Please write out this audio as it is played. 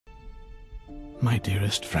My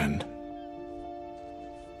dearest friend,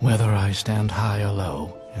 whether I stand high or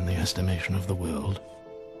low in the estimation of the world,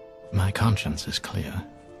 my conscience is clear.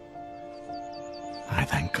 I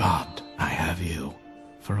thank God I have you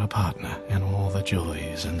for a partner in all the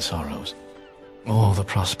joys and sorrows, all the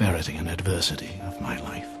prosperity and adversity of my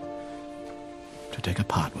life, to take a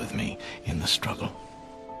part with me in the struggle.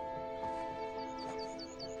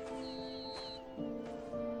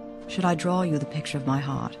 Should I draw you the picture of my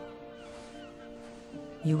heart,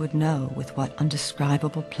 you would know with what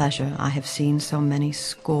undescribable pleasure I have seen so many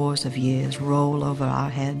scores of years roll over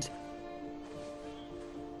our heads,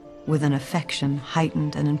 with an affection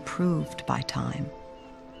heightened and improved by time.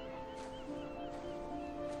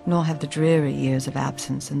 Nor have the dreary years of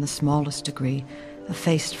absence in the smallest degree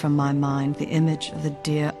effaced from my mind the image of the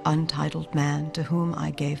dear untitled man to whom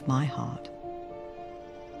I gave my heart.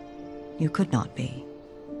 You could not be,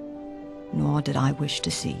 nor did I wish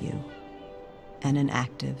to see you, an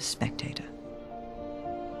inactive spectator.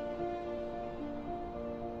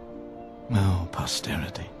 Oh,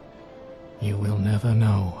 posterity, you will never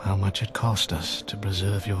know how much it cost us to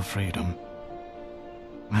preserve your freedom.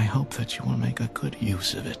 I hope that you will make a good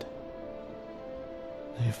use of it.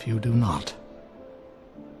 If you do not,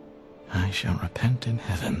 I shall repent in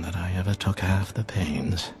heaven that I ever took half the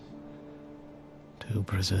pains to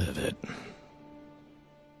preserve it.